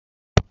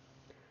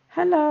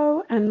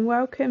Hello and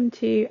welcome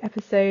to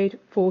episode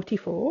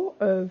 44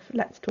 of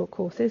Let's Talk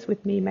Horses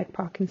with me, Meg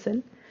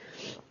Parkinson.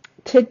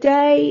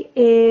 Today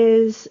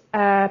is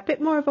a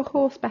bit more of a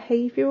horse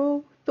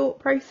behavioural thought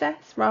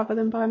process rather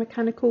than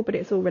biomechanical, but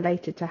it's all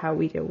related to how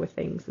we deal with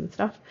things and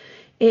stuff.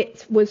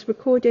 It was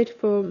recorded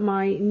for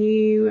my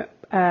new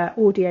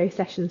audio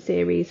session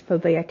series for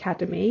the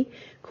Academy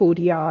called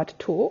Yard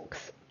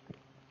Talks.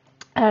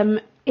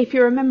 If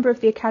you're a member of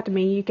the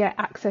Academy, you get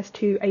access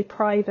to a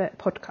private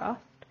podcast.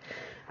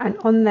 And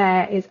on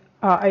there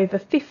are over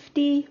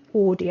 50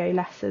 audio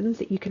lessons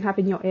that you can have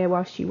in your ear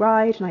whilst you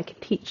ride, and I can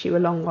teach you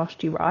along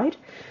whilst you ride,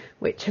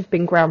 which have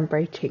been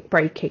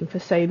groundbreaking for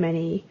so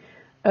many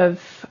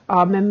of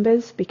our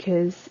members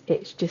because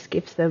it just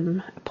gives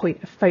them a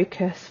point of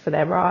focus for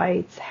their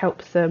rides,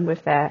 helps them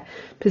with their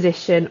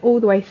position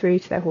all the way through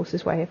to their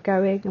horse's way of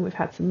going, and we've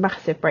had some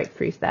massive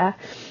breakthroughs there.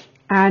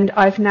 And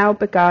I've now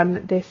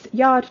begun this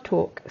Yard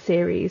Talk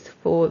series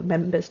for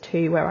members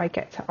too, where I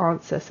get to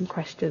answer some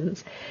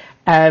questions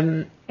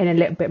in a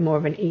little bit more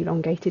of an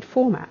elongated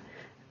format.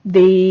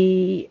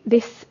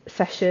 This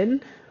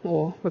session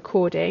or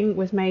recording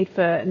was made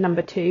for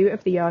number 2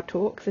 of the Yard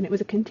Talks, and it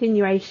was a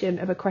continuation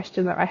of a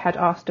question that I had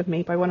asked of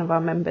me by one of our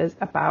members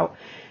about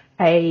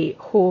a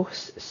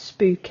horse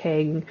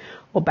spooking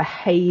or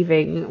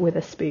behaving with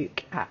a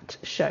spook at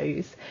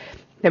shows.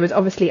 There was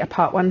obviously a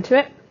part 1 to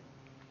it.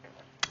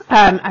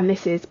 And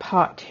this is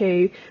part 2,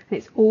 and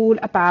it's all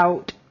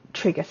about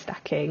trigger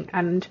stacking.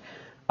 And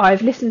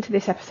I've listened to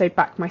this episode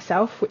back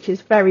myself, which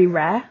is very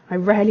rare. I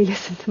rarely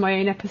listen to my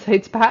own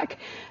episodes back.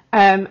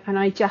 And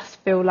I just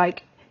feel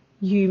like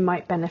you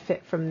might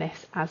benefit from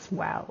this as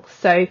well.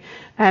 So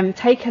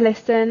take a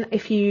listen.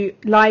 If you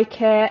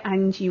like it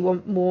and you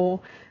want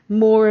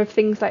more of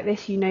things like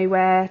this, you know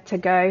where to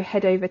go.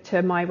 Head over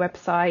to my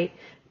website.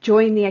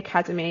 Join the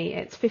Academy.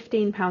 It's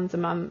 £15 a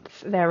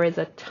month. There is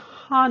a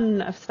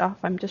ton of stuff.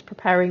 I'm just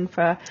preparing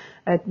for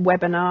a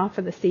webinar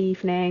for this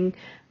evening.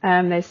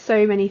 There's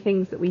so many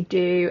things that we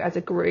do as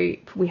a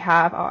group. We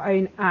have our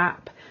own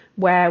app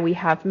where we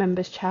have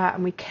members chat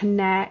and we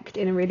connect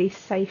in a really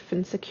safe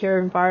and secure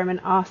environment,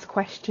 ask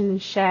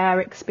questions, share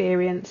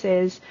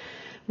experiences.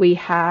 We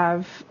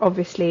have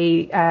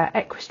obviously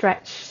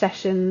equistretch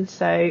sessions,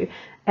 so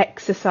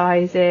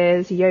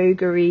exercises,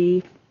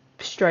 yoga-y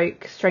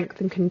stroke strength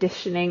and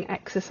conditioning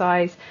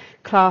exercise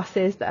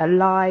classes that are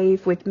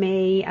live with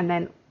me, and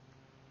then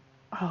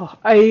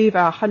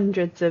over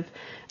hundreds of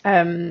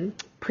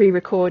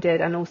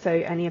pre-recorded, and also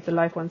any of the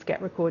live ones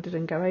get recorded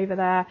and go over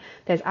there.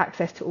 There's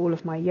access to all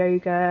of my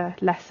yoga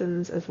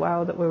lessons as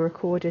well that were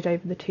recorded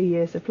over the 2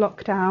 years of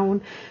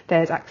lockdown.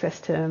 There's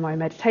access to my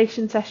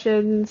meditation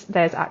sessions.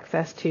 There's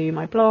access to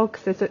my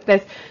blogs.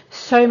 There's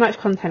so much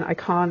content I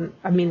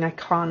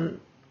can't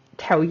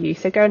tell you,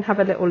 so go and have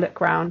a little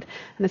look around.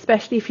 And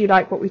especially if you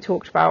like what we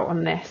talked about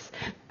on this,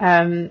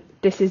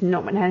 this is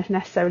not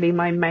necessarily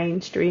my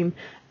mainstream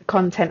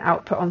content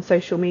output on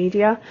social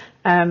media,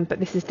 but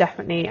this is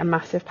definitely a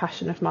massive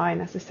passion of mine.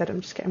 As I said,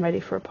 I'm just getting ready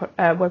for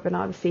a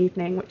webinar this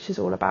evening, which is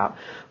all about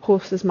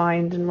horse's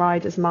mind and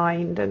rider's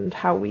mind and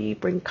how we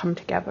come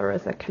together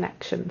as a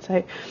connection.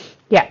 So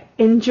yeah,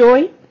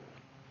 enjoy,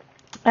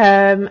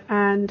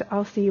 and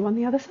I'll see you on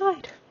the other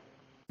side.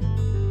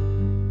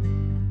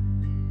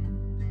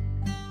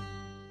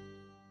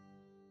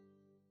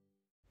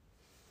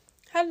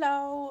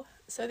 Hello,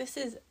 so this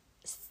is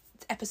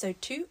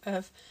episode 2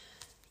 of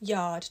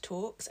Yard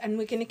Talks, and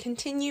we're going to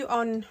continue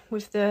on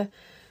with the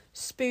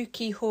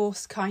spooky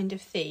horse kind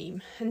of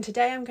theme. And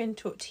today I'm going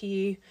to talk to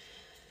you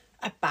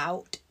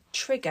about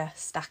trigger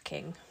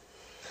stacking.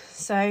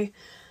 So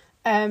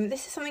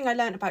this is something I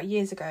learned about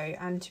years ago,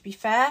 and to be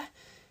fair,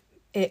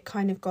 it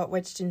kind of got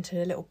wedged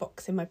into a little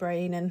box in my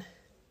brain and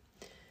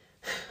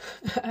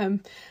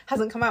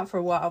hasn't come out for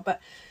a while.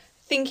 But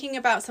thinking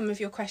about some of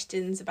your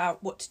questions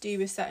about what to do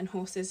with certain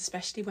horses,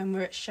 especially when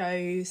we're at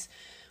shows,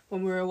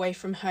 when we're away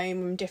from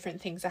home, when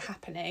different things are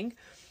happening,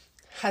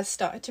 has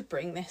started to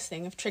bring this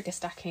thing of trigger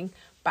stacking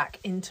back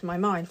into my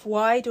mind.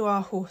 Why do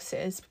our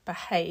horses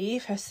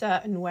behave a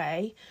certain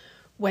way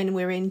when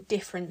we're in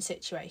different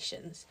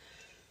situations?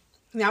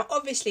 Now,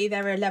 obviously,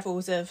 there are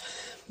levels of,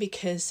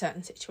 because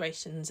certain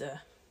situations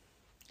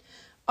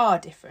are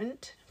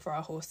different for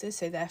our horses,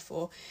 so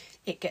therefore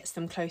it gets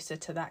them closer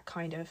to that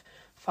kind of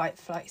fight,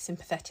 flight,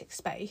 sympathetic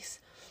space.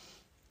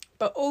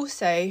 But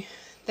also,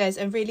 there's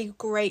a really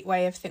great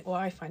way of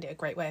I find it a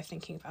great way of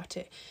thinking about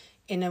it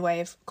in a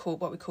way of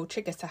what we call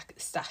trigger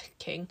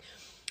stacking.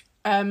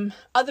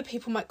 Other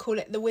people might call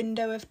it the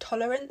window of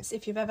tolerance,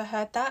 if you've ever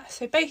heard that.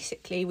 So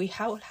basically, we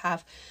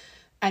have,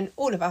 and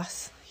all of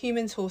us,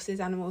 humans, horses,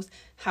 animals,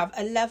 have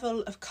a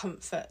level of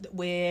comfort that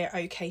we're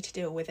okay to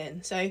deal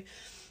within. So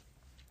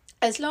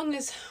as long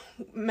as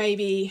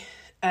maybe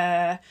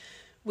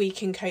we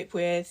can cope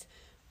with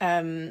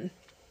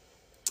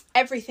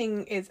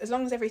as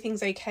long as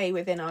everything's okay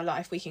within our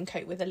life, we can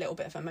cope with a little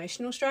bit of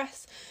emotional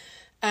stress.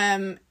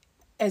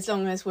 as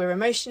long as we're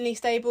emotionally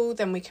stable,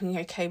 then we can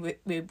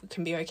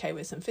be okay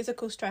with some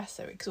physical stress,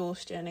 so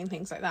exhaustion and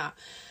things like that.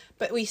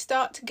 But we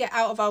start to get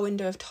out of our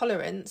window of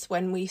tolerance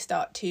when we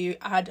start to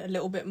add a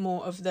little bit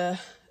more of the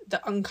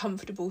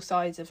uncomfortable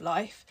sides of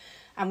life,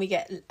 and we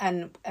get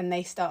and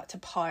they start to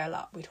pile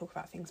up. We talk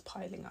about things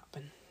piling up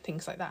and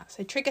things like that.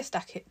 So trigger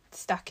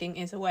stacking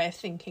is a way of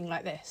thinking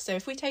like this. So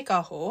if we take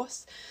our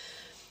horse,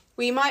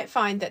 we might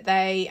find that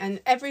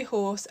every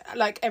horse,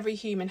 like every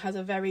human, has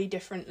a very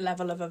different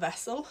level of a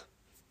vessel.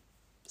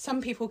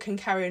 Some people can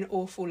carry an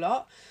awful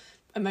lot,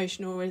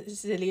 emotional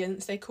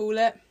resilience they call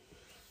it,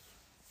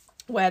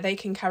 where they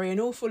can carry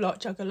an awful lot,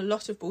 juggle a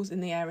lot of balls in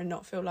the air and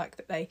not feel like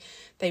that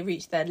they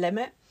reach their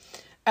limit.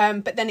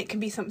 But then it can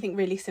be something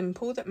really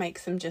simple that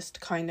makes them just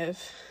kind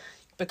of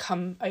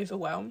become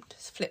overwhelmed,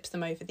 flips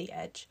them over the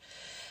edge.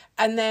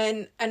 And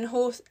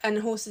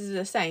horses are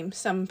the same.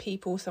 Some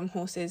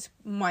horses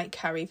might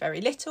carry very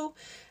little,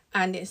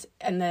 and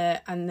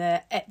their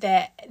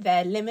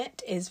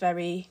limit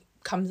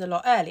comes a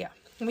lot earlier.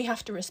 And we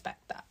have to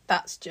respect that.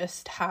 That's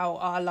just how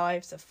our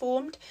lives are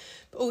formed.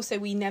 But also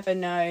we never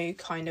know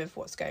kind of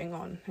what's going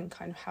on and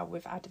kind of how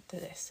we've added to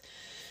this.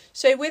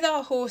 So with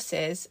our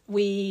horses,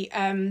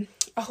 a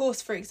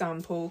horse, for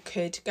example,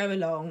 could go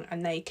along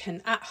and they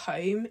can, at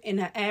home, in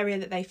an area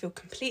that they feel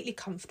completely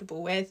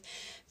comfortable with,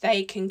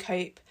 they can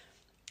cope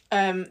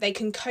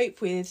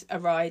with a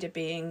rider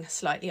being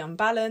slightly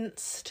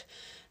unbalanced.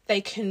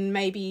 They can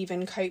maybe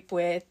even cope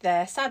with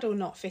their saddle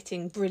not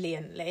fitting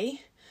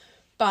brilliantly.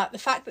 But the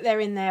fact that they're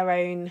in their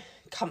own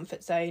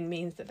comfort zone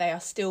means that they are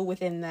still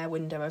within their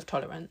window of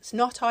tolerance.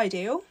 Not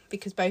ideal,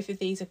 because both of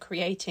these are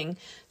creating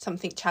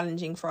something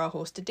challenging for our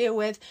horse to deal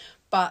with,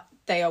 but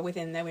they are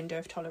within their window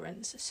of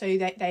tolerance. So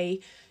that they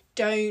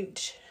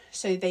don't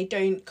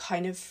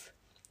kind of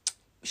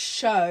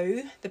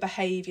show the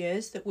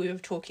behaviours that we were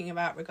talking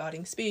about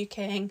regarding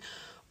spooking,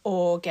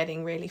 or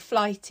getting really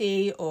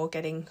flighty, or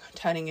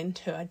turning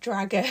into a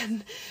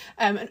dragon,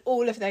 and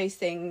all of those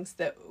things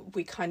that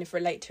we kind of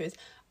relate to as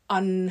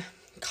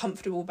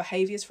uncomfortable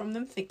behaviours from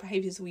them. Think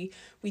behaviours we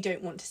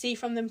don't want to see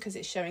from them, because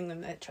it's showing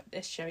them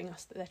they're showing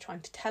us that they're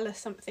trying to tell us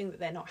something, that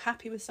they're not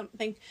happy with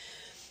something.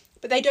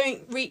 But they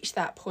don't reach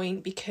that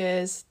point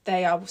because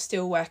they are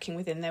still working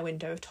within their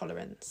window of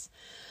tolerance.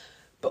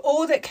 But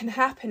all that can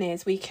happen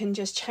is we can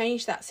just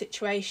change that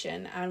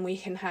situation, and we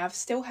can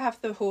still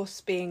have the horse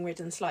being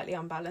ridden slightly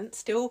unbalanced,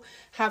 still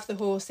have the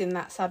horse in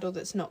that saddle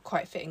that's not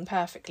quite fitting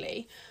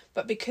perfectly.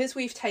 But because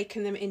we've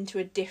taken them into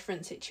a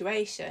different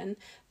situation,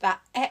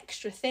 that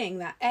extra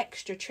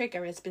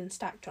trigger has been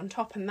stacked on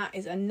top, and that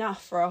is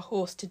enough for our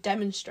horse to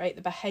demonstrate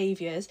the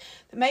behaviours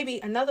that maybe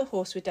another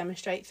horse would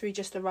demonstrate through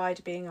just the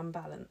rider being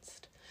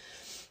unbalanced.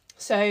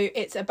 So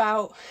it's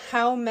about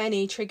how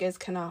many things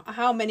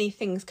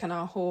can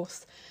our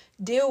horse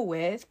deal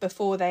with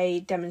before they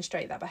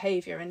demonstrate that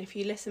behaviour. And if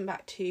you listen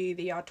back to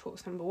the Yard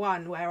Talks number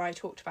 1, where I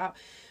talked about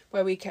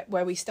where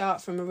we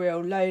start from a real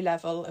low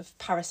level of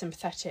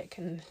parasympathetic,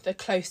 and the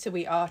closer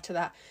we are to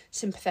that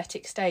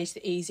sympathetic stage,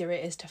 the easier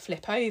it is to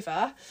flip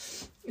over.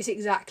 It's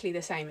exactly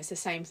the same. It's the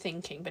same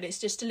thinking, but it's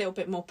just a little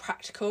bit more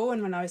practical.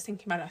 And when I was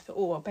thinking about it, I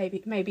thought,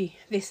 maybe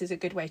this is a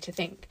good way to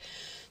think.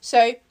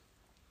 So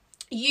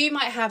you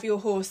might have your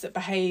horse that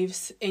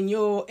behaves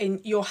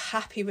you're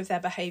happy with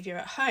their behaviour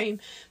at home,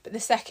 but the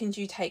second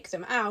you take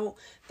them out,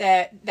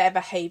 their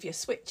behaviour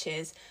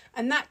switches,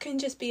 and that can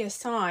just be a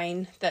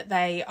sign that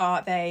they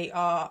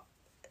are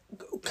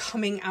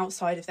coming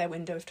outside of their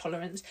window of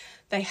tolerance.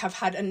 They have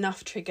had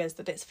enough triggers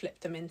that it's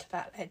flipped them into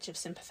that edge of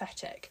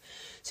sympathetic.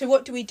 So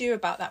what do we do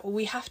about that? Well,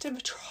 we have to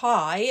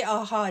try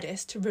our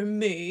hardest to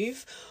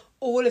remove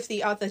all of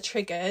the other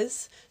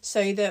triggers,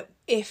 so then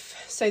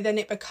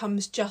it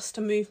becomes just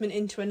a movement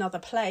into another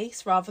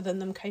place rather than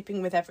them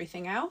coping with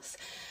everything else.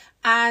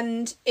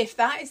 And if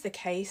that is the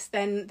case,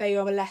 then they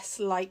are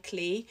less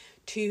likely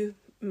to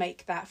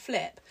make that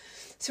flip.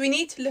 So we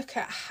need to look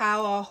at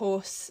how our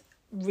horse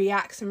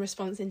reacts and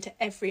responds into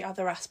every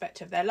other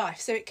aspect of their life.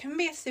 So it can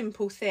be a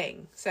simple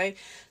thing. So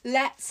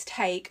let's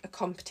take a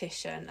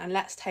competition, and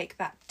let's take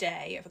that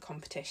day of a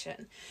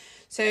competition.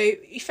 So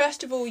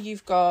first of all,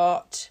 you've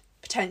got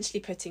potentially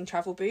putting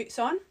travel boots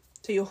on.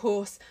 So your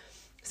horse,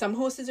 some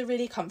horses are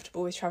really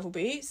comfortable with travel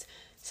boots.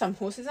 Some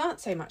horses aren't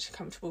so much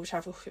comfortable with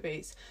travel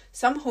boots.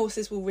 Some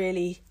horses will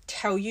really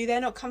tell you they're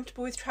not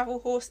comfortable with travel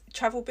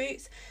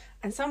boots,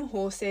 and some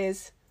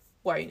horses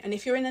won't. And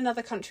if you're in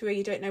another country where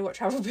you don't know what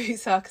travel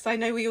boots are, because I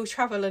know we all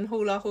travel and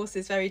haul our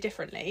horses very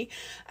differently,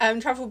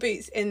 travel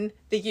boots in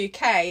the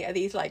UK are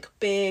these like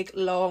big,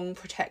 long,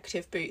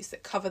 protective boots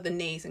that cover the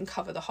knees and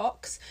cover the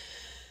hocks.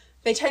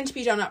 They tend to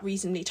be done up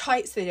reasonably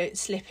tight so they don't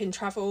slip in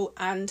travel,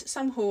 and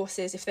some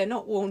horses, if they're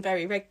not worn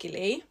very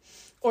regularly,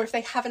 or if they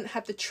haven't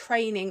had the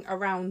training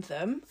around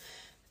them,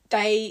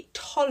 they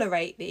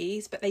tolerate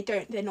these, but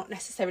they're not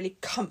necessarily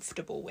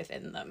comfortable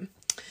within them.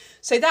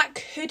 So that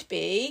could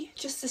be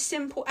just a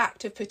simple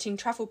act of putting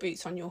travel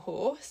boots on your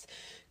horse,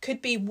 could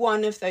be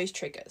one of those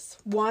triggers,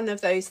 one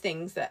of those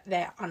things that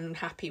they're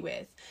unhappy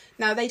with.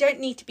 Now, they don't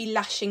need to be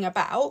lashing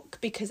about,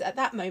 because at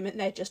that moment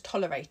they're just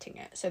tolerating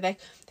it. So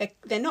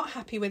they're not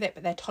happy with it,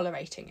 but they're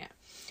tolerating it.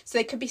 So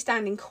they could be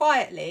standing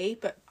quietly,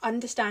 but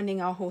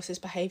understanding our horse's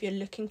behaviour,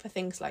 looking for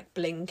things like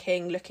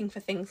blinking, looking for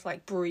things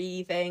like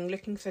breathing,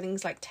 looking for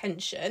things like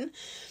tension.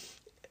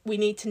 We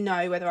need to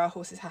know whether our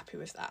horse is happy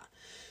with that.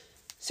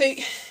 So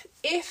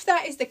if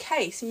that is the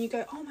case and you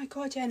go, oh my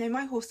God, yeah, no,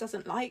 my horse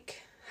doesn't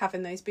like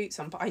having those boots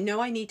on, but I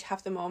know I need to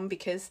have them on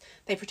because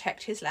they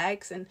protect his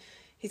legs and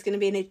he's going to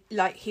be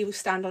in he will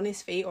stand on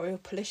his feet or he'll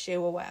pull a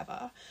shoe or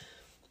whatever.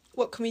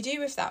 What can we do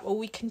with that? Well,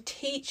 we can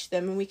teach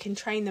them and we can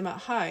train them at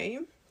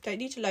home. Don't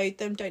need to load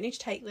them, don't need to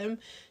take them,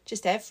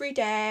 just every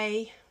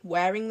day,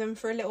 wearing them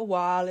for a little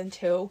while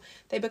until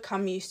they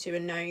become used to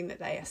and knowing that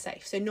they are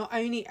safe. So not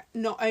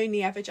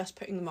only ever just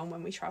putting them on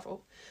when we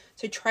travel.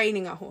 So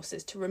training our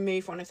horses to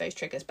remove one of those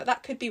triggers, but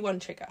that could be one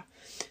trigger.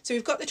 So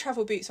we've got the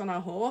travel boots on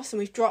our horse and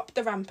we've dropped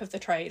the ramp of the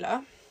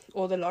trailer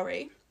or the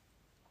lorry.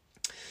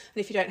 And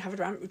if you don't have a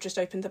ramp, we've just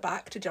opened the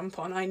back to jump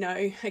on. I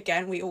know,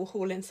 again, we all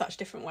haul in such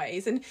different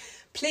ways. And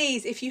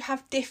please, if you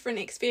have different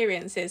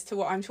experiences to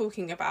what I'm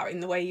talking about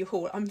in the way you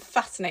haul, I'm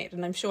fascinated,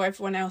 and I'm sure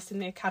everyone else in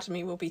the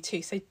academy will be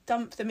too. So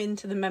dump them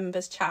into the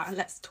members chat and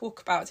let's talk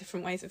about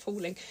different ways of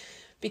hauling.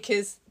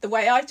 Because the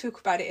way I talk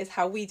about it is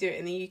how we do it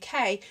in the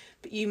UK,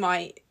 but it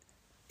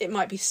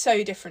might be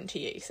so different to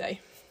you. So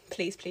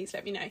please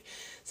let me know.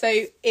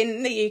 So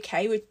in the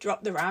UK, we've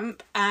dropped the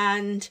ramp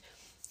and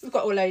we've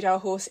got to load our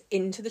horse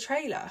into the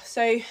trailer.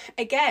 So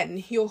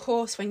again, your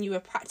horse, when you were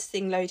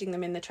practicing loading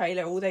them in the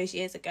trailer all those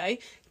years ago,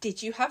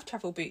 did you have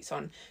travel boots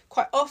on?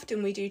 Quite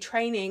often we do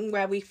training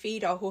where we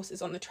feed our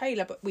horses on the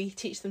trailer, but we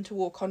teach them to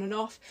walk on and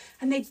off,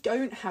 and they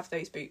don't have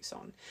those boots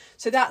on.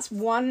 So that's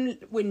one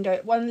window,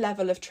 one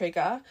level of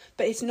trigger,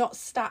 but it's not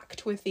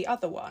stacked with the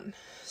other one.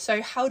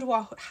 So how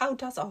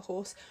does our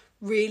horse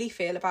really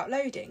feel about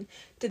loading?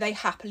 Do they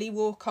happily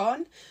walk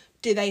on?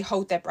 Do they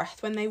hold their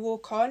breath when they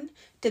walk on?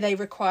 Do they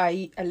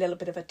require a little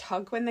bit of a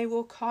tug when they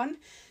walk on?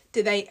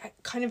 Do they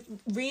kind of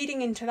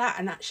reading into that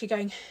and actually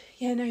going,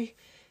 yeah, no,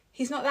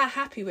 he's not that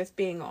happy with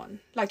being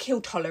on. Like,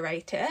 he'll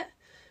tolerate it,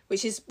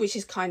 which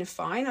is kind of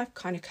fine. I've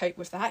kind of coped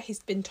with that.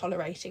 He's been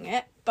tolerating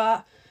it.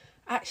 But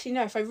actually,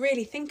 no, if I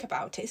really think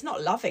about it, he's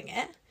not loving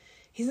it.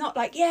 He's not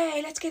like,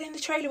 yay, let's get in the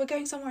trailer, we're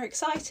going somewhere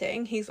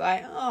exciting. He's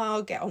like, oh,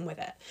 I'll get on with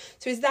it.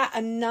 So is that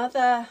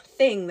another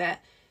thing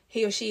that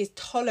he or she is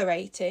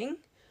tolerating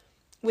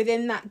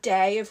within that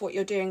day of what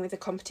you're doing with the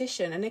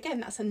competition? And again,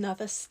 that's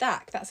another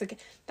stack.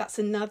 That's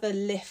another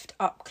lift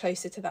up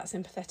closer to that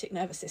sympathetic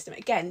nervous system.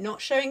 Again,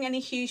 not showing any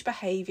huge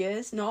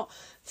behaviours, not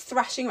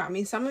thrashing around. I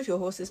mean, some of your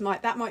horses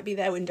that might be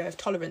their window of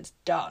tolerance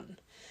done,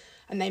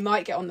 and they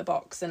might get on the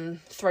box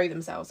and throw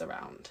themselves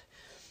around.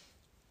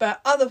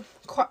 But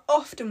quite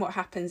often what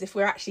happens if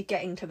we're actually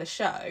getting to the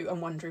show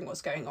and wondering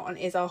what's going on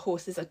is our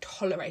horses are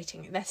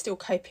tolerating it. They're still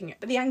coping it,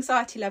 but the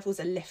anxiety levels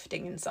are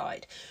lifting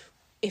inside.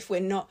 If we're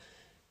not,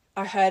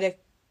 I heard a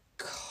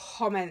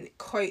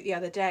quote the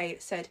other day.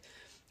 It said,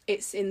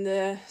 it's in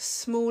the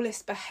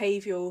smallest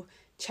behavioural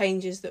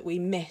changes that we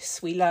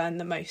miss, we learn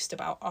the most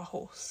about our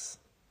horse.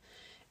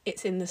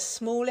 It's in the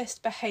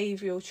smallest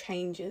behavioural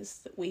changes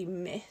that we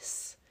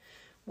miss,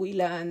 we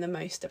learn the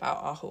most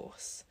about our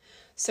horse.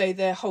 So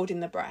the holding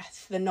the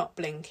breath, the not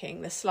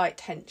blinking, the slight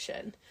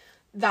tension,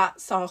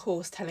 that's our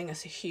horse telling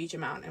us a huge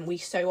amount, and we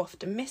so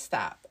often miss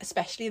that,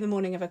 especially in the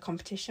morning of a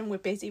competition. We're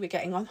busy, we're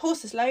getting on,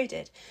 horse is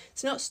loaded.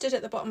 It's not stood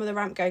at the bottom of the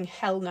ramp going,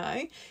 hell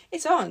no,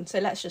 it's on, so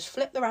let's just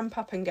flip the ramp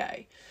up and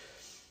go.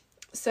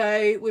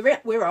 So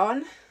we're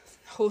on,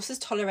 horse has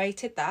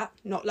tolerated that,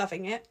 not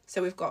loving it.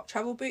 So we've got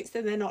travel boots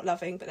that they're not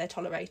loving, but they're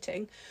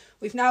tolerating.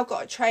 We've now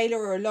got a trailer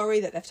or a lorry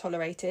that they've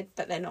tolerated,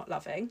 but they're not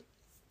loving.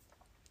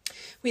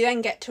 We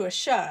then get to a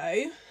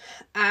show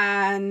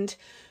and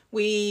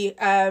we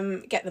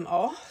get them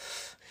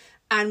off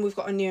and we've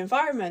got a new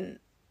environment,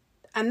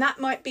 and that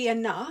might be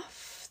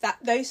enough, that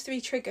those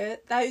three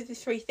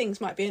things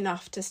might be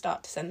enough to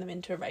start to send them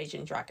into a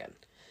raging dragon.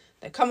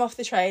 They come off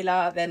the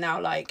trailer, they're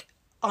now like,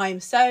 I'm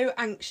so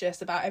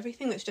anxious about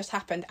everything that's just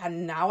happened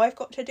and now I've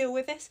got to deal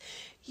with this.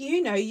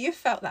 You know, you've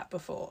felt that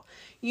before.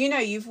 You know,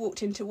 you've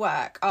walked into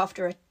work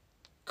after a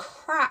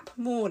crap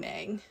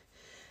morning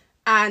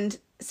and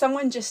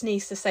someone just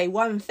needs to say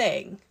one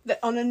thing that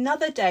on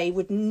another day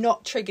would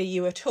not trigger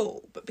you at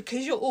all, but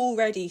because you're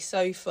already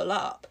so full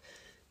up,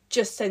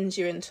 just sends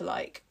you into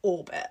like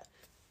orbit.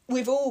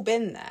 We've all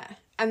been there,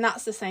 and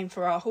that's the same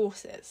for our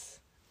horses.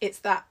 It's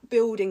that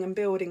building and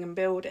building and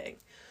building.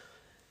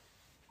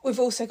 We've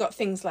also got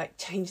things like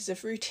changes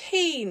of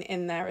routine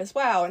in there as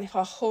well, and if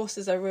our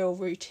horses are real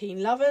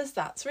routine lovers,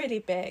 that's really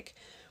big.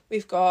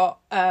 We've got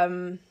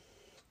then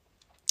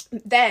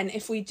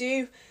if we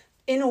do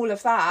in all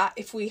of that,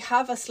 if we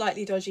have a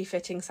slightly dodgy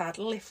fitting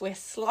saddle, if we're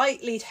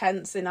slightly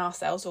tense in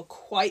ourselves or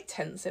quite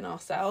tense in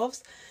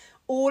ourselves,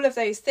 all of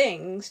those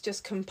things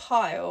just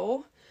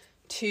compile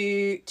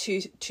to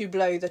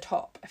blow the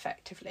top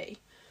effectively.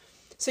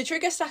 So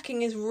trigger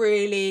stacking is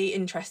really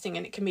interesting,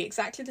 and it can be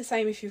exactly the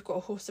same if you've got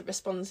a horse that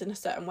responds in a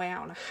certain way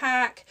out on a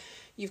hack,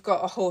 you've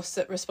got a horse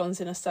that responds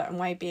in a certain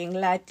way being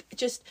led.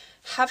 Just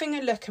having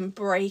a look and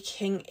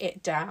breaking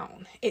it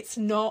down. It's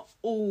not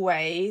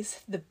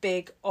always the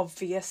big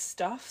obvious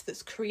stuff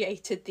that's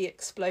created the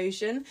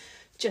explosion.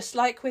 Just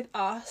like with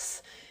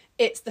us,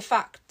 it's the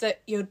fact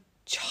that your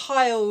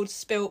child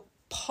spilt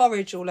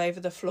porridge all over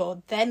the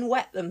floor, then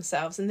wet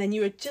themselves, and then you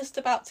were just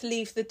about to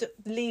leave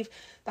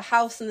the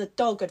house and the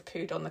dog had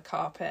pooed on the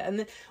carpet, and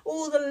then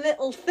all the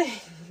little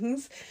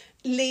things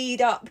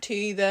lead up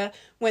to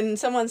when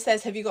someone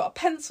says, have you got a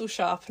pencil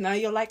sharpener?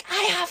 You're like,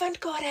 I haven't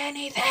got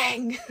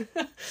anything.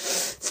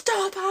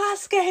 Stop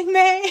asking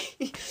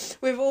me.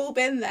 We've all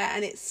been there,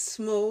 and it's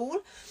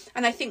small.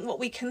 And I think what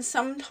we can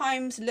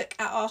sometimes look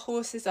at our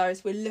horses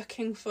is we're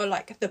looking for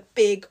like the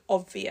big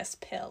obvious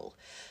pill.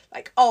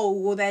 Like, oh,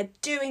 well, they're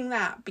doing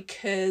that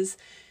because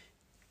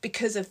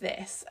of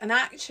this. And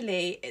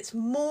actually, it's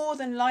more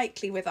than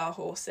likely with our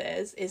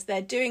horses is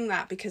they're doing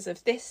that because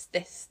of this.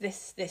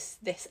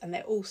 And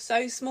they're all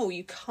so small.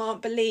 You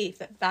can't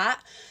believe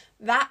that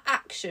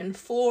action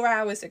 4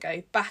 hours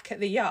ago back at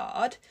the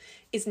yard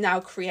is now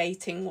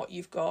creating what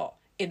you've got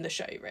in the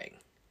show ring.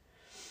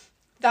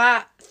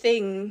 That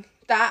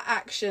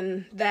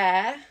action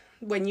there,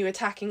 when you were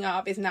tacking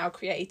up, is now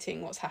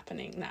creating what's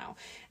happening now.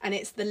 And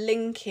it's the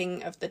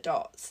linking of the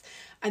dots.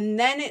 And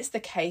then it's the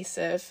case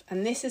of,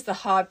 and this is the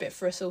hard bit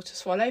for us all to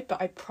swallow, but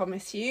I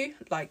promise you,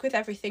 like with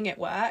everything, it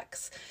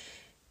works.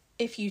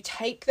 If you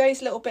take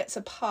those little bits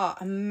apart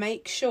and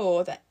make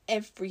sure that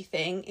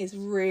everything is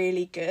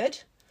really good.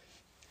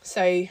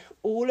 So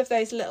all of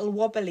those little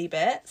wobbly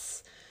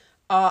bits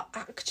are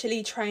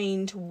actually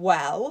trained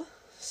well,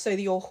 so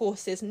that your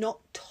horse is not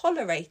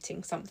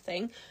tolerating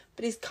something,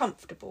 but is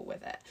comfortable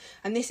with it.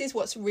 And this is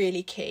what's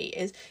really key,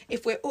 is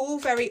if we're all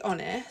very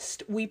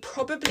honest, we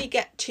probably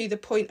get to the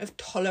point of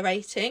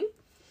tolerating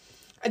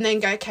and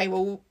then go, okay,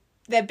 well,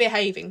 they're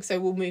behaving, so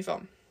we'll move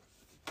on.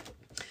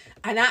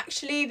 And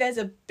actually, there's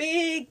a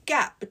big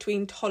gap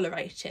between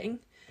tolerating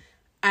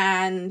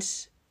and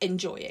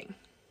enjoying,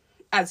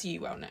 as you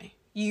well know.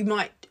 You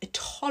might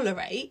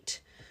tolerate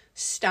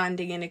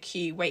standing in a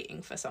queue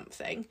waiting for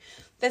something.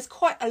 There's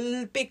quite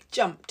a big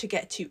jump to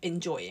get to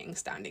enjoying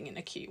standing in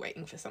a queue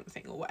waiting for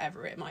something, or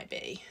whatever it might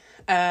be.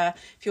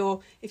 If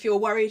you're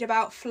worried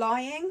about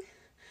flying,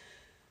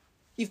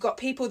 you've got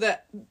people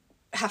that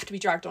have to be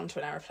dragged onto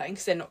an aeroplane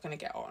because they're not going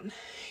to get on.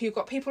 You've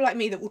got people like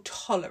me that will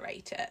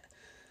tolerate it,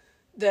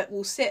 that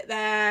will sit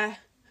there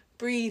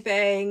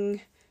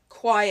breathing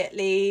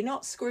quietly,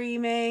 not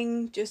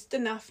screaming, just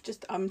enough,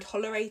 just I'm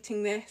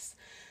tolerating this.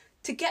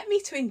 To get me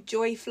to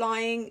enjoy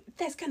flying,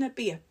 there's going to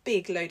be a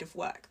big load of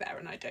work there,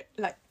 and I don't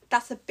like,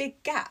 that's a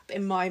big gap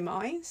in my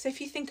mind. So if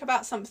you think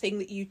about something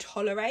that you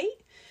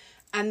tolerate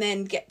and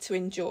then get to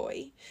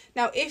enjoy.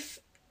 Now, if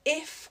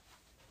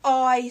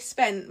I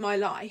spent my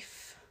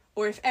life,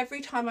 or if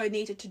every time I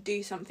needed to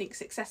do something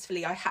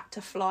successfully, I had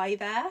to fly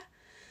there,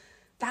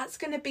 that's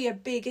going to be a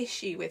big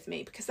issue with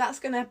me, because that's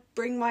going to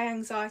bring my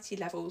anxiety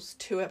levels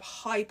to a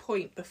high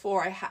point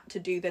before I had to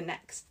do the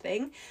next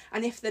thing.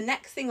 And if the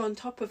next thing on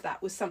top of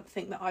that was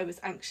something that I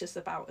was anxious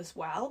about as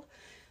well,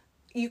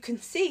 you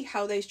can see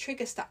how those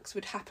trigger stacks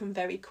would happen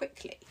very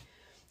quickly.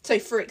 So,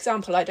 for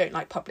example, I don't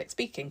like public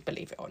speaking,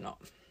 believe it or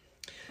not.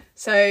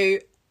 So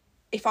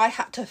if I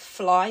had to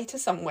fly to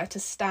somewhere to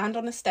stand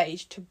on a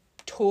stage to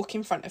talk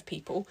in front of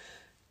people,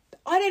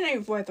 I don't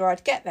know whether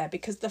I'd get there,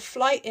 because the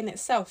flight in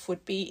itself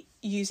would be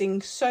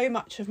using so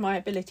much of my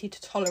ability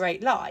to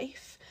tolerate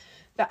life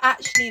that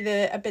actually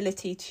the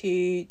ability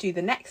to do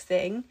the next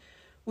thing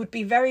would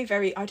be very,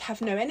 very, I'd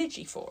have no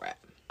energy for it.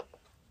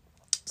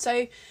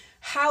 So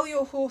how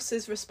your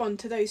horses respond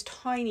to those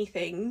tiny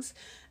things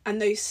and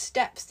those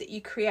steps that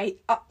you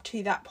create up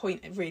to that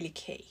point are really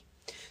key.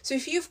 So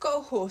if you've got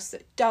a horse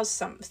that does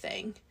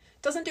something,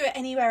 doesn't do it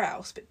anywhere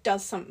else, but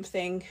does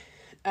something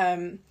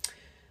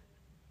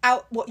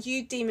out what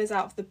you deem as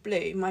out of the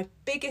blue, my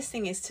biggest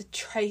thing is to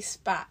trace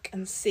back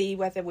and see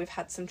whether we've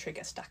had some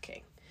trigger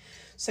stacking.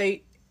 So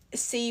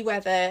see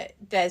whether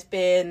there's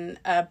been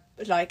a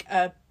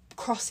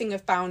crossing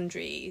of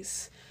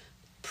boundaries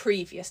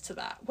previous to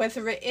that.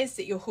 Whether it is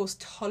that your horse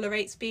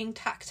tolerates being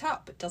tacked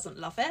up but doesn't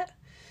love it.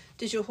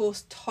 Does your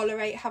horse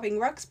tolerate having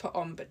rugs put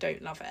on but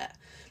don't love it?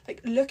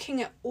 Like,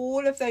 looking at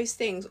all of those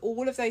things,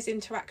 all of those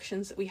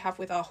interactions that we have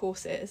with our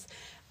horses,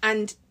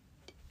 and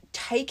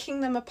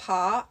taking them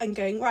apart and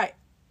going, right,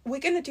 we're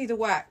going to do the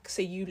work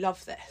so you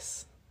love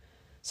this.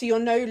 So you're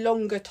no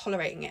longer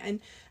tolerating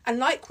it. And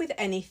like with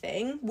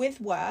anything,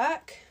 with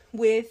work,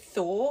 with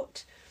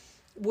thought,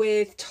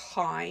 with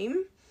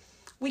time,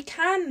 we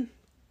can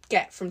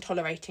get from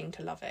tolerating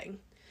to loving.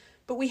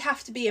 But we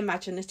have to be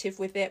imaginative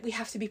with it. We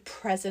have to be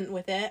present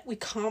with it. We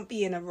can't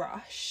be in a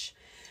rush.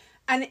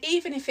 And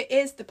even if it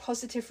is the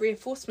positive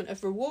reinforcement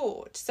of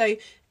reward. So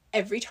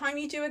every time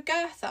you do a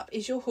girth up,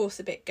 is your horse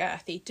a bit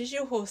girthy? Does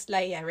your horse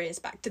lay their ears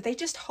back? Do they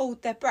just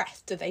hold their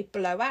breath? Do they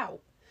blow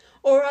out?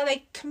 Or are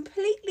they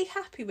completely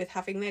happy with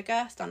having their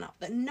girth done up,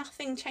 that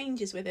nothing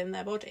changes within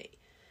their body?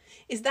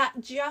 Is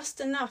that just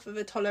enough of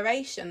a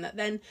toleration that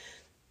then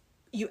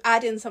you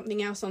add in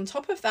something else on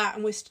top of that,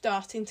 and we're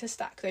starting to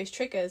stack those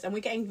triggers, and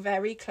we're getting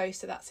very close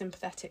to that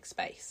sympathetic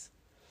space.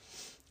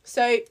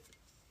 So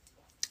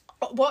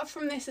what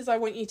from this is I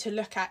want you to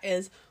look at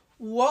is,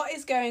 what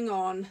is going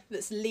on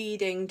that's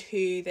leading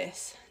to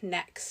this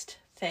next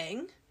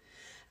thing?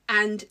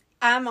 And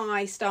am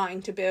I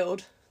starting to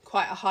build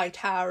quite a high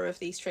tower of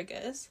these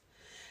triggers?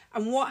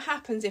 And what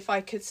happens if I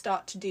could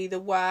start to do the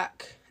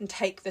work and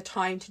take the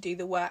time to do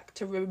the work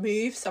to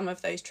remove some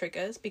of those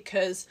triggers,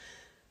 because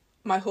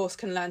my horse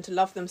can learn to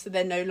love them, so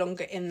they're no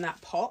longer in that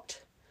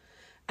pot.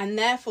 And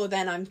therefore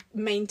then I'm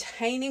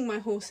maintaining my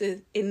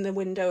horses in the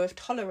window of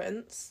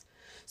tolerance.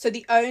 So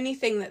the only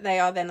thing that they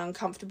are then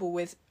uncomfortable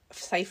with,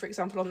 say for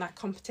example on that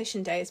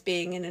competition day, is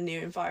being in a new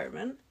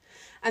environment.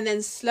 And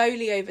then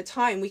slowly over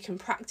time we can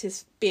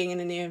practice being in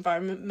a new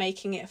environment,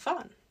 making it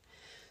fun.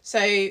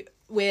 So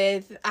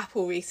with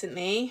Apple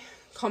recently,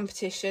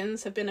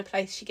 competitions have been a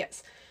place she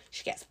gets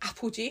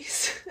apple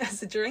juice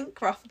as a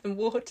drink rather than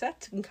water,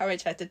 to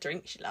encourage her to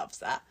drink. She loves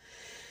that.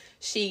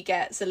 She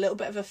gets a little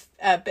bit of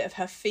a bit of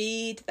her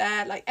feed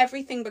there. Like,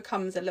 everything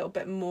becomes a little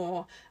bit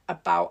more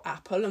about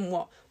Apple and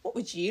what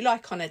would you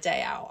like on a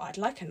day out? I'd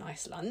like a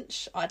nice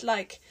lunch. I'd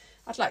like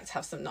to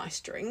have some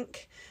nice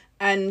drink,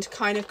 and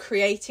kind of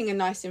creating a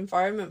nice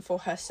environment for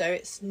her, so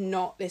it's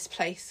not this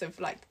place of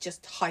like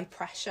just high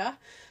pressure,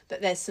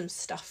 that there's some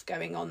stuff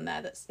going on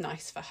there that's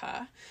nice for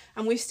her.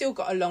 And we've still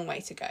got a long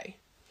way to go.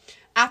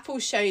 Apple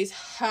shows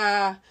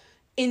her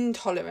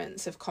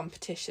intolerance of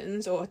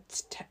competitions or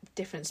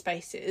different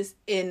spaces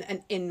in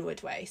an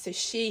inward way. So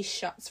she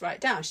shuts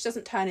right down. She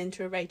doesn't turn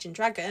into a raging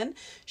dragon.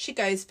 She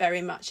goes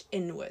very much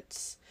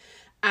inwards.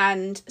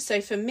 And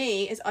so for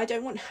me, is I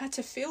don't want her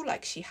to feel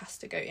like she has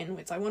to go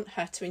inwards. I want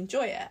her to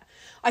enjoy it.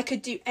 I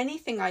could do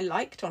anything I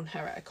liked on her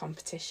at a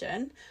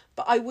competition,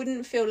 but I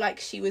wouldn't feel like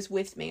she was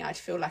with me. I'd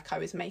feel like I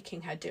was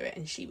making her do it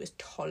and she was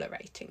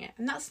tolerating it.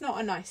 And that's not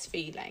a nice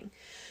feeling.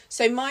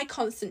 So my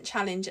constant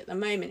challenge at the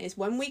moment is,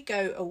 when we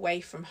go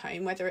away from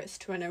home, whether it's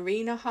to an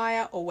arena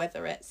hire or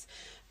whether it's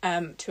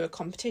to a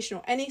competition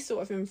or any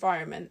sort of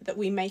environment, that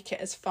we make it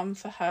as fun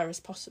for her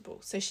as possible.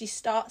 So she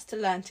starts to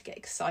learn to get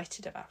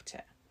excited about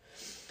it.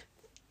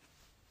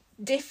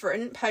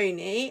 Different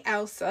pony,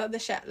 Elsa, the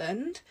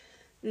Shetland,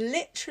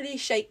 literally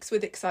shakes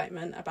with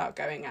excitement about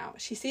going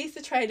out. She sees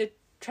the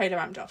trailer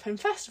ramped up, and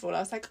first of all I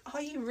was like,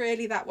 are you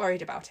really that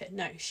worried about it?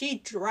 No, she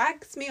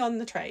drags me on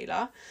the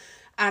trailer,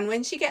 and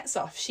when she gets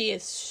off she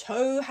is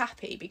so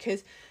happy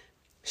because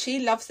she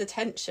loves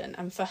attention.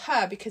 And for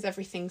her, because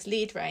everything's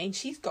lead rein,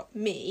 she's got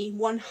me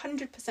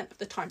 100% of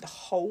the time, the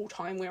whole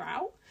time we're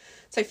out.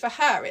 So for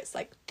her it's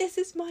like, this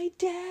is my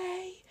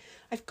day.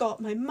 I've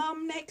got my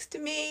mum next to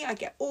me. I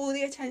get all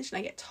the attention.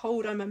 I get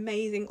told I'm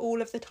amazing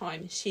all of the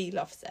time. She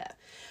loves it.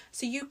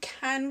 So you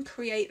can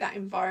create that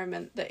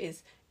environment that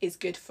is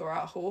good for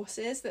our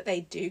horses, that they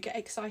do get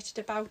excited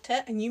about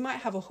it. And you might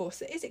have a horse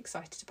that is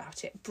excited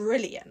about it.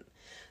 Brilliant.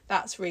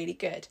 That's really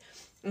good.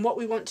 And what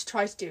we want to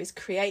try to do is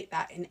create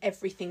that in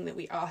everything that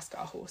we ask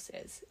our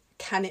horses.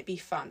 Can it be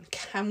fun?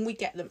 Can we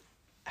get them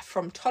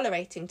from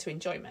tolerating to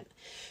enjoyment?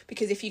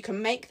 Because if you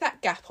can make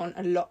that gap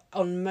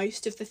on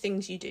most of the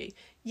things you do,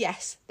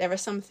 yes, there are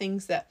some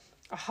things that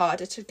are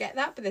harder to get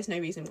that, but there's no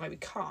reason why we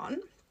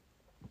can't.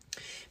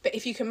 But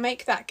if you can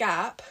make that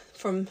gap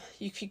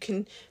if you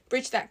can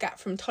bridge that gap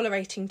from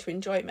tolerating to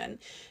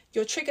enjoyment,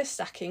 your trigger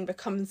stacking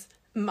becomes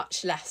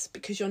much less,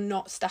 because you're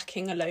not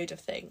stacking a load of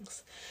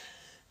things.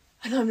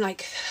 And I'm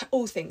like,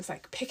 all things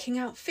like picking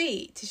out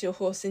feet. Does your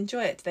horse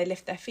enjoy it? Do they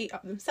lift their feet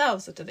up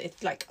themselves, or do they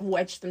like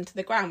wedge them to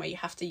the ground where you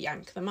have to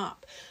yank them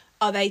up?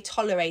 Are they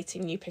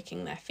tolerating you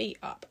picking their feet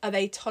up? Are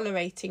they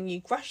tolerating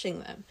you brushing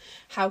them?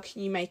 How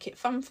can you make it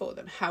fun for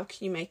them? How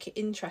can you make it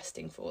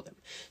interesting for them?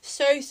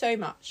 So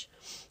much.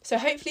 So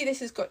hopefully this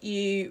has got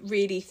you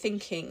really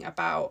thinking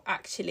about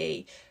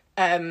actually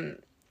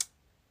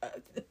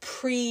the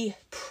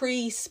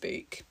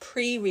pre-spook,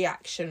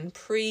 pre-reaction,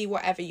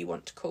 whatever you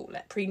want to call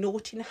it,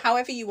 pre-naughtiness,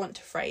 however you want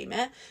to frame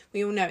it.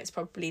 We all know it's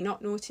probably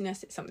not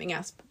naughtiness, it's something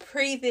else. But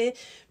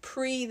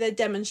pre the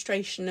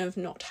demonstration of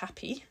not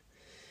happy,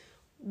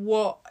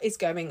 what is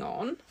going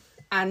on?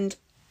 And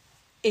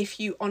if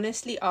you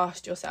honestly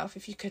asked yourself,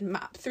 if you could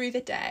map through the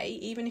day,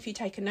 even if you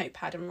take a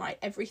notepad and write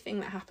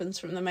everything that happens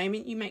from the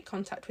moment you make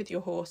contact with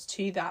your horse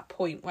to that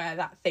point where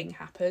that thing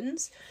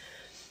happens,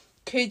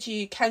 can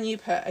you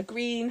put a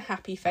green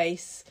happy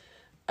face,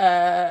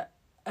 amber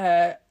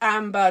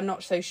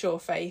not so sure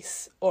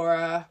face, or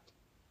a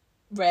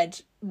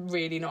red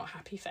really not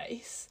happy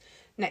face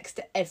next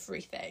to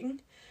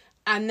everything?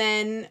 And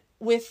then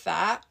with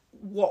that,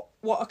 what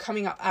are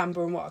coming up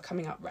amber and what are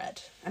coming up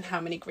red, and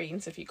how many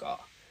greens have you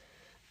got?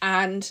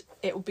 And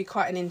it will be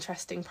quite an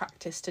interesting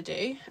practice to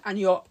do. And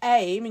your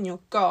aim and your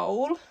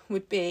goal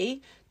would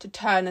be to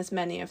turn as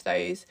many of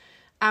those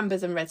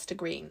ambers and reds to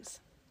greens.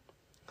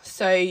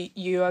 So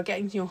you are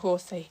getting your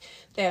horse,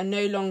 they are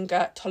no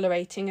longer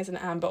tolerating as an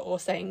amber or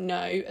saying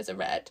no as a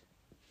red,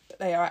 but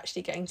they are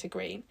actually getting to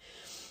green.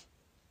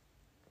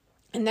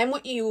 And then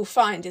what you will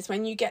find is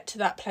when you get to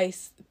that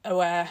place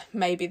where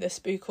maybe the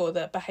spook or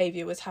the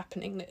behaviour was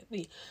happening, that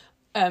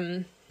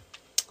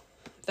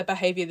the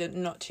behaviour that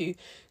not too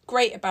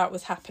great about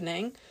was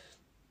happening,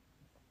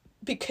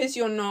 because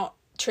you're not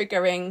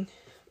triggering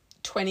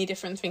 20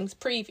 different things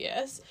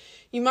previous,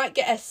 you might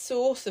get a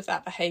source of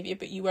that behaviour,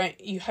 but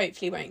you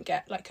hopefully won't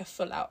get like a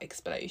full out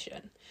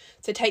explosion.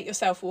 So take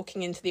yourself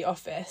walking into the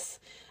office,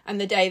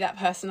 and the day that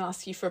person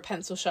asks you for a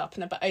pencil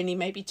sharpener but only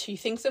maybe 2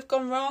 things have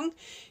gone wrong,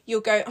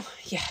 you'll go, oh,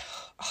 yeah,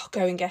 I'll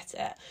go and get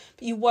it.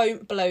 But you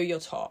won't blow your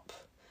top.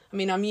 I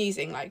mean, I'm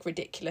using like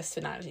ridiculous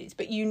analogies,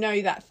 but you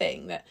know that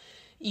thing that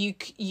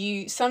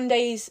you some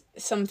days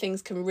some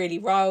things can really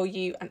rile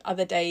you, and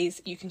other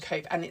days you can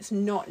cope, and it's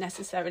not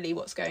necessarily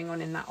what's going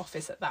on in that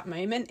office at that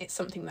moment. It's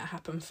something that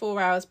happened 4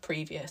 hours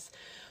previous,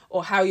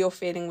 or how you're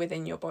feeling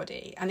within your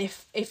body. And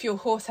if your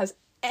horse has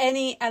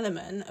any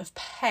element of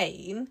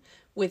pain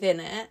within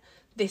it,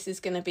 this is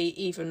going to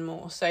be even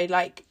more so.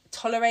 Like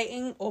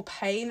tolerating or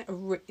pain,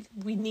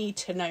 we need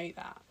to know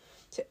that.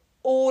 So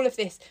all of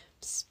this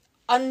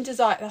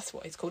that's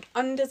what it's called,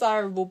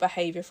 undesirable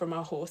behaviour from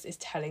our horse is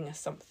telling us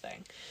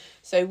something.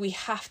 So we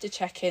have to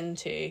check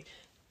into,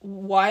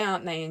 why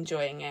aren't they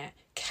enjoying it?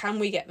 Can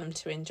we get them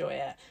to enjoy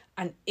it?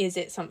 And is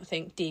it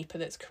something deeper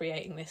that's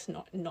creating this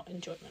not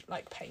enjoyment,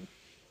 like pain?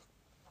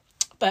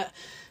 But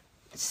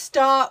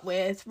start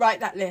with, write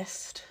that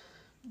list,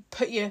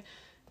 put your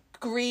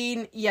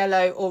green,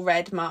 yellow or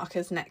red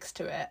markers next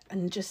to it,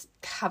 and just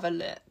have a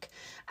look.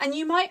 And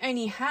you might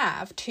only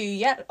have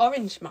 2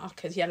 orange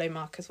markers, yellow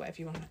markers, whatever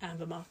you want,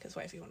 amber markers,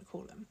 whatever you want to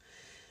call them.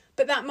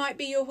 But that might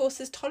be your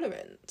horse's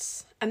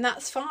tolerance, and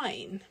that's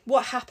fine.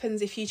 What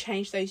happens if you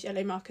change those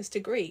yellow markers to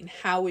green?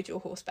 How would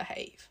your horse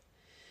behave?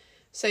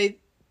 So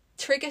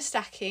trigger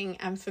stacking,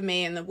 and for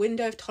me, and the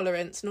window of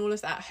tolerance and all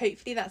of that,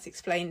 hopefully that's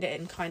explained it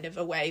in kind of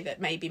a way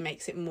that maybe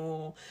makes it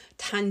more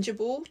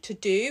tangible to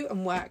do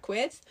and work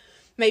with.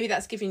 Maybe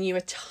that's giving you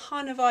a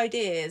ton of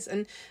ideas.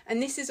 And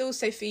this is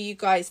also for you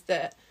guys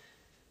that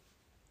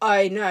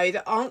I know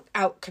that aren't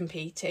out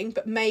competing,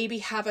 but maybe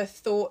have a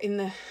thought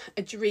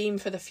a dream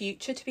for the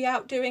future to be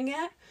out doing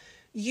it.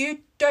 You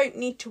don't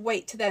need to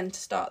wait to then to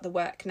start the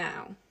work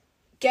now.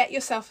 Get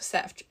yourself a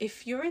set.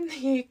 If you're in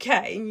the UK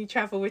and you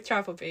travel with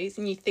travel boots,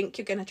 and you think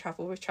you're going to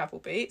travel with travel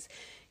boots,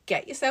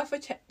 get yourself a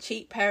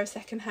cheap pair of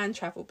second-hand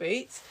travel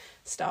boots.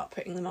 Start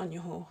putting them on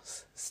your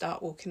horse.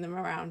 Start walking them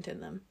around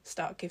in them.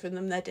 Start giving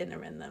them their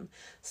dinner in them.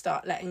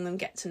 Start letting them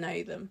get to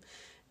know them.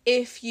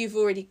 If you've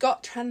already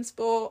got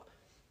transport,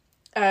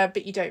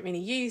 but you don't really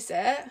use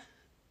it,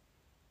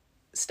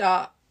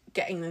 start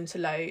getting them to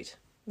load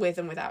with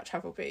and without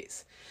travel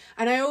boots.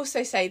 And I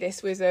also say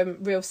this with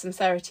real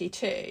sincerity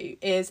too,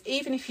 is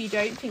even if you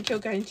don't think you're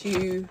going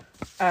to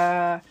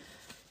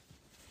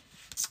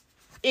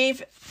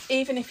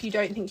even if you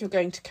don't think you're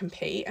going to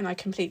compete, and I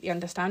completely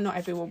understand not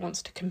everyone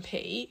wants to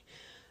compete,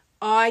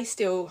 I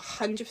still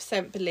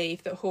 100%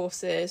 believe that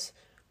horses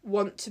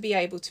want to be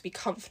able to be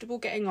comfortable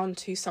getting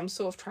onto some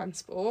sort of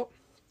transport,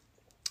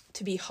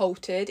 to be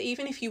halted.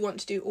 Even if you want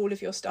to do all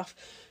of your stuff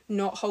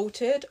not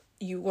halted,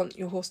 you want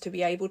your horse to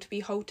be able to be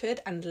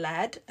halted and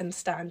led and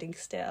standing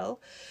still.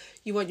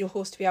 You want your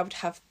horse to be able to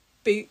have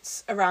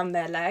boots around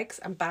their legs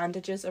and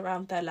bandages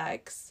around their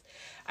legs.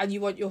 And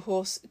you want your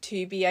horse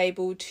to be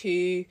able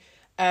to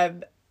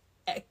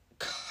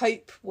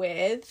cope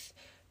with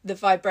the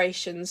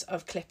vibrations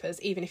of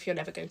clippers, even if you're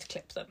never going to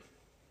clip them.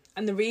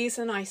 And the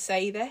reason I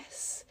say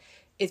this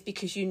is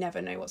because you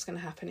never know what's going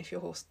to happen if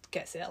your horse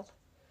gets ill.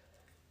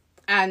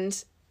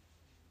 And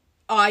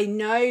I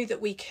know that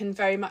we can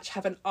very much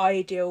have an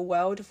ideal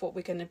world of what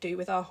we're going to do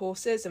with our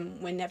horses,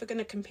 and we're never going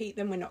to compete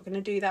them. We're not going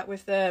to do that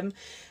with them.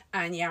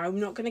 And yeah, I'm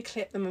not going to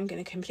clip them. I'm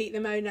going to keep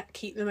them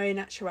au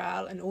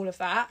naturel and all of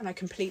that. And I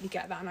completely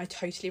get that, and I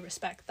totally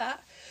respect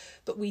that.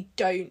 But we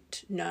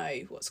don't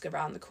know what's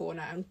around the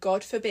corner. And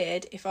God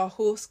forbid, if our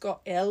horse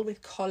got ill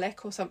with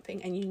colic or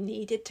something and you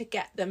needed to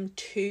get them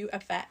to a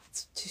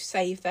vet to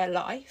save their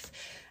life,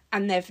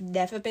 and they've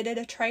never been in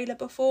a trailer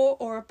before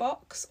or a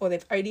box, or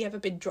they've only ever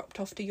been dropped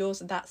off to yours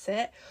and that's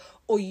it,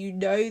 or you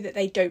know that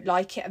they don't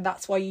like it and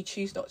that's why you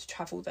choose not to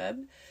travel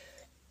them,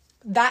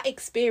 that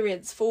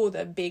experience for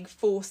them being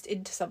forced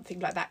into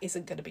something like that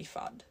isn't going to be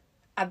fun.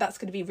 And that's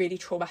going to be really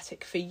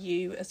traumatic for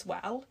you as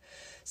well.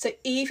 So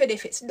even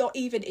if it's not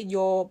even in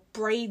your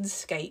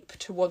brainscape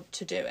to want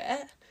to do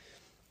it,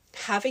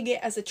 having it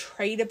as a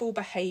trainable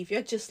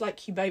behaviour, just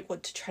like you might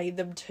want to train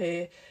them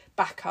to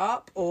back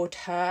up or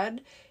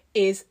turn,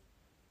 is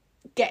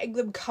getting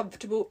them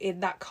comfortable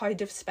in that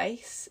kind of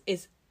space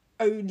is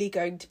only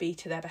going to be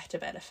to their better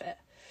benefit.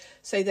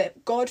 So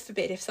that, God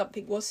forbid, if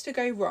something was to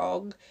go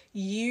wrong,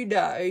 you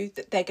know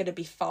that they're going to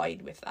be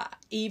fine with that,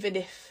 even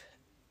if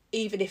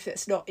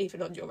it's not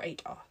even on your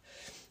radar.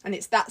 And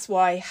that's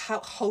why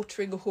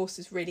haltering a horse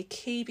is really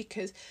key,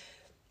 because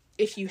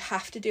if you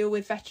have to deal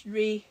with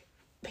veterinary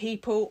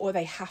people, or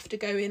they have to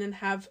go in and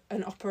have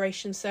an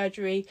operation,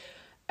 surgery,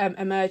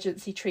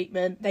 emergency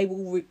treatment, they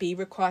will be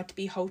required to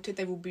be halted,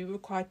 they will be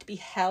required to be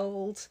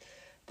held,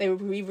 They will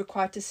be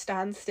required to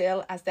stand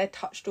still as they're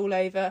touched all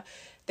over.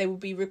 They will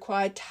be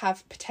required to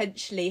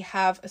potentially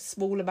have a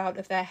small amount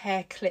of their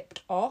hair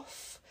clipped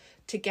off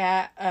to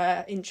get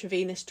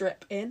intravenous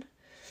drip in.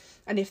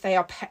 And if they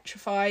are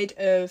petrified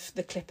of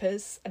the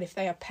clippers, and if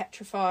they are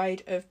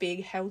petrified of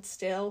being held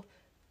still,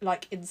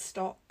 like in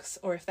stocks,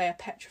 or if they are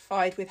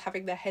petrified with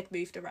having their head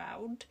moved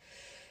around,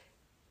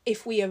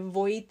 if we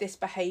avoid this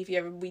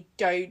behaviour and we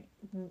don't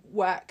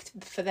work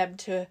for them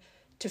to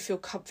feel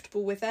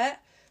comfortable with it,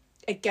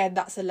 again,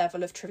 that's a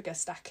level of trigger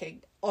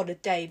stacking on a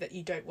day that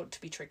you don't want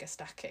to be trigger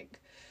stacking.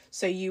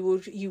 So you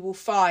will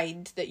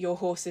find that your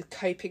horse is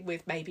coping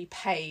with maybe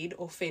pain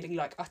or feeling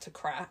like utter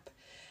crap,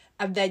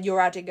 and then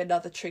you're adding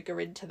another trigger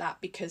into that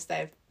because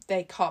they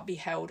can't be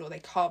held, or they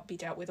can't be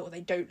dealt with, or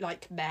they don't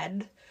like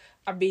men.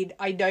 I mean,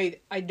 I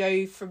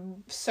know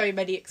from so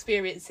many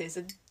experiences,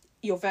 and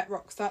your vet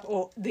rocks up,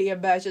 or the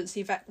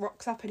emergency vet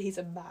rocks up, and he's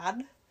a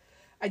man,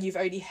 and you've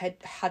only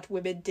had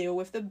women deal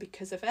with them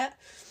because of it.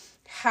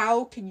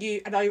 How can you,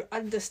 and I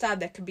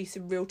understand there can be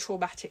some real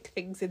traumatic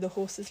things in the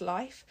horse's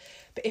life,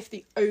 but if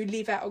the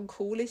only vet on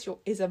call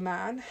is a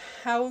man,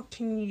 how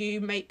can you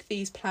make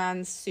these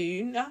plans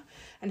sooner?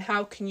 And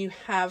how can you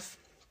have,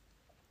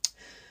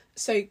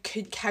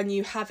 can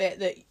you have it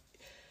that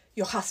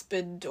your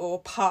husband or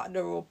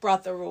partner or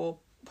brother or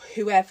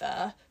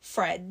whoever,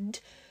 friend,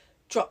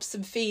 drops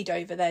some feed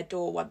over their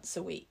door once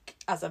a week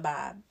as a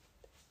man,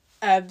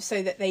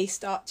 so that they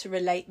start to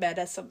relate men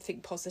as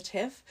something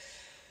positive?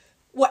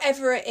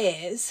 Whatever it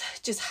is,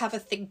 just have a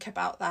think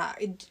about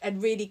that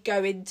and really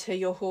go into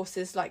your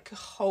horse's like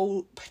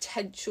whole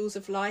potentials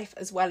of life,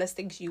 as well as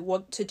things you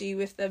want to do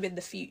with them in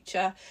the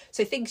future.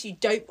 So things you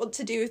don't want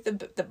to do with them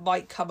but that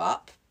might come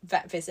up,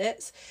 vet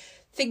visits,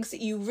 things that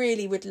you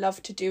really would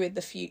love to do in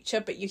the future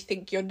but you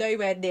think you're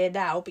nowhere near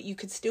now but you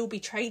could still be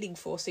training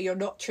for, so you're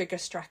not trigger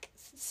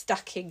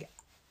stacking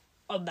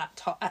on that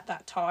at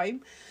that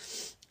time.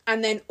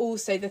 And then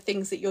also the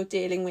things that you're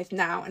dealing with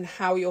now and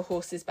how your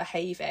horse is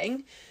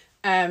behaving.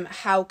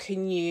 How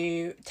can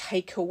you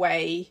take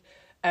away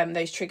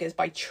those triggers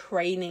by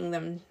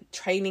training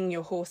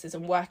your horses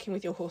and working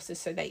with your horses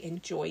so they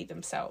enjoy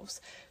themselves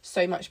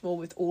so much more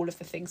with all of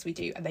the things we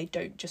do, and they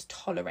don't just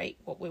tolerate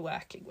what we're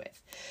working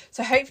with.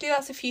 So hopefully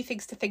that's a few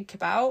things to think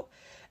about.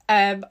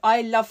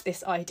 I love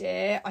this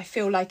idea. I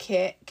feel like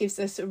it gives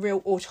us a real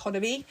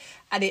autonomy,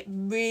 and it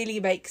really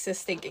makes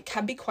us think. It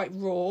can be quite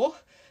raw,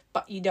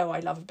 but I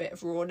love a bit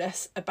of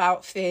rawness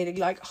about feeling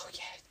like, oh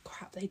yeah,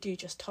 crap, they do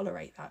just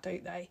tolerate that,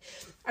 don't they?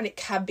 And it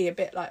can be a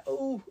bit like,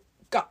 oh,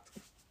 gut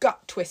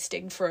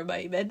twisting for a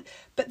moment,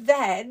 but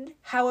then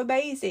how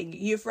amazing,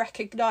 you've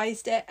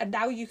recognised it, and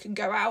now you can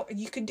go out and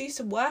you can do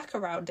some work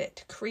around it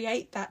to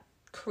create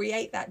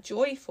that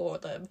joy for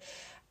them.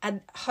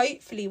 And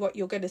hopefully what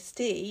you're going to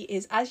see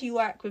is, as you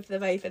work with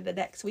them over the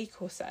next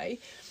week or so,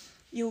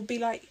 you'll be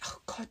like, oh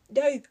God,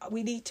 no,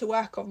 we need to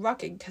work on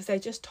rugging because they're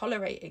just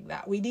tolerating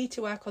that. We need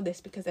to work on this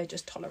because they're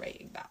just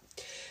tolerating that.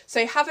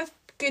 So have a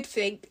good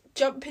think,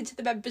 jump into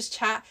the members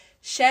chat,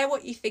 share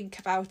what you think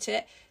about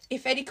it.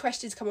 If any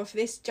questions come off of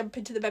this, jump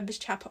into the members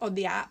chat on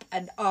the app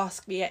and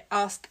ask me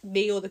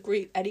or the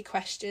group any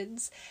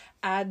questions.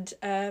 And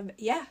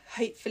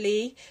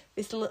hopefully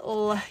this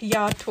little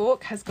yard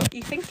talk has got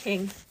you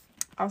thinking.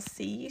 I'll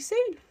see you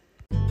soon.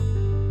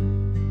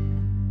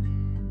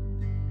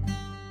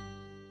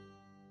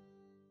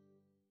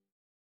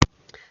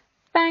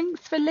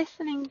 Thanks for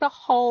listening the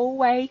whole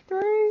way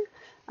through.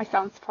 I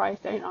sound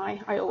surprised, don't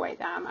I? I always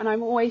am. And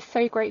I'm always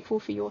so grateful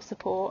for your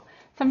support.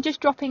 So I'm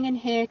just dropping in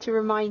here to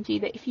remind you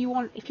that if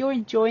you're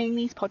enjoying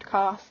these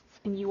podcasts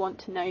and you want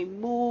to know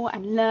more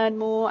and learn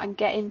more and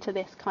get into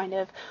this kind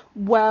of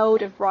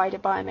world of rider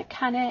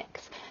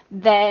biomechanics,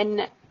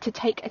 then to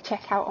take a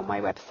check out on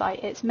my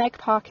website. It's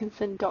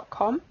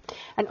megparkinson.com,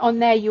 and on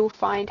there you'll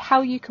find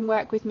how you can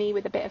work with me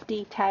with a bit of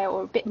detail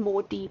or a bit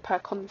more deeper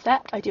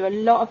concept. I do a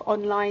lot of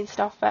online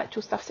stuff,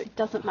 virtual stuff, so it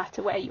doesn't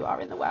matter where you are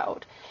in the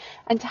world.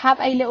 And to have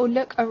a little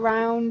look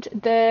around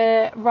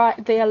the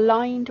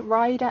Aligned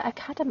Rider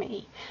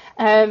Academy.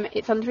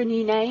 It's under a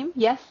new name.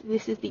 Yes,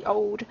 this is the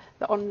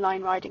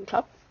online riding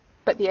club,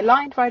 but the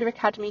Aligned Rider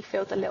Academy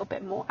feels a little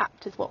bit more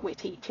apt as what we're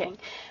teaching.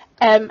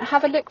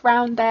 Have a look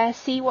round there,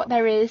 see what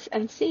there is,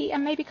 and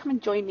maybe come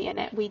and join me in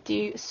it. We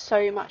do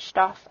so much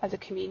stuff as a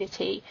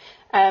community.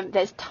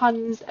 There's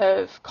tons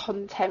of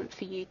content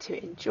for you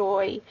to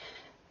enjoy,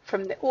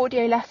 from the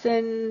audio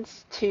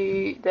lessons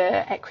to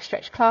the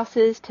Equistretch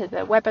classes to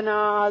the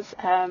webinars,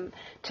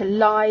 to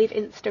live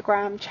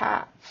Instagram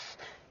chats.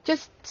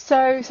 Just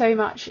so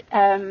much.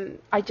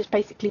 I just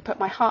basically put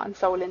my heart and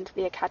soul into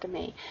the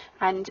academy,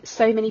 and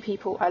so many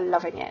people are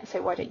loving it.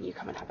 So why don't you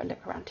come and have a look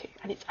around too?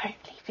 And it's only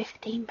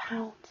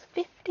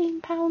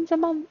 £15 a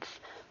month.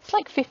 It's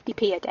like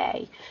 50p a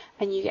day,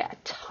 and you get a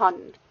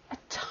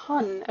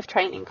ton of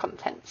training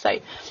content. So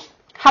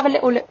have a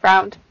little look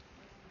round.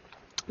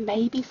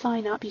 Maybe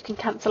sign up. You can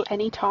cancel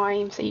any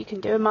time, so you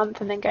can do a month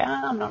and then go,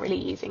 I'm not really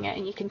using it,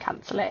 and you can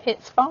cancel it.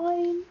 It's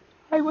fine.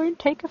 I won't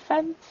take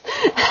offence.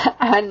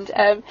 And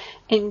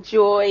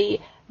enjoy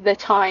the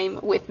time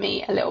with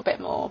me a little bit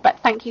more. But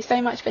thank you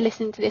so much for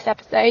listening to this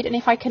episode. And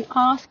if I can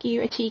ask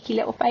you a cheeky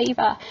little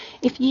favour,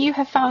 if you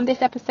have found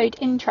this episode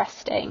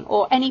interesting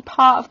or any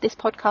part of this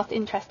podcast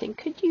interesting,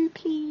 could you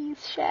please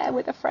share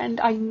with a friend?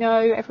 I know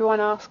everyone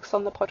asks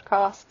on the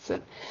podcasts,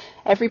 and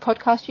every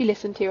podcast you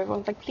listen to,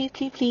 everyone's like, please,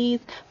 please, please.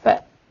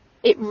 But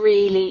it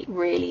really,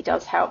 really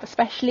does help,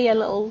 especially a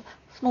little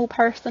small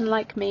person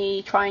like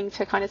me trying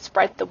to kind of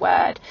spread the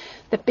word.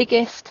 The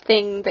biggest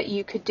thing that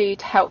you could do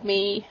to help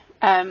me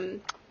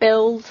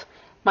build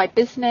my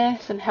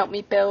business and help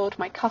me build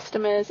my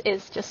customers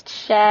is just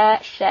share.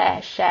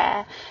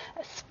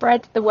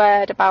 Spread the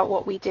word about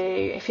what we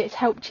do. If it's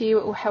helped you,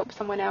 it will help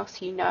someone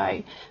else you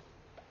know.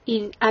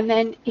 And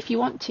then if you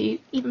want to,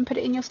 even put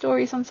it in your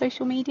stories on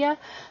social media.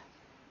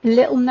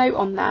 Little note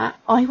on that,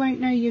 I won't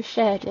know you've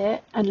shared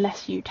it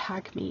unless you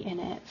tag me in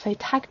it. So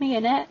tag me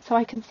in it so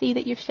I can see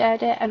that you've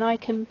shared it, and I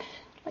can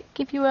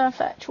give you a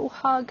virtual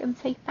hug and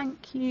say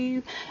thank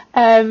you.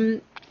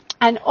 And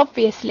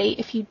obviously,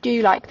 if you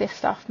do like this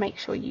stuff, make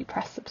sure you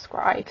press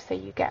subscribe so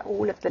you get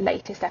all of the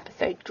latest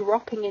episodes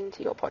dropping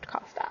into your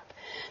podcast app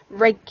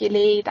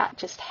regularly. That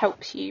just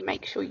helps you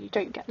make sure you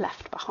don't get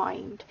left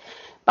behind.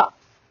 But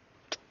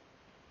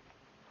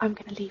I'm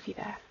going to leave you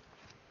there.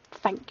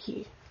 Thank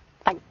you.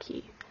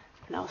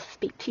 And I'll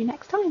speak to you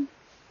next time.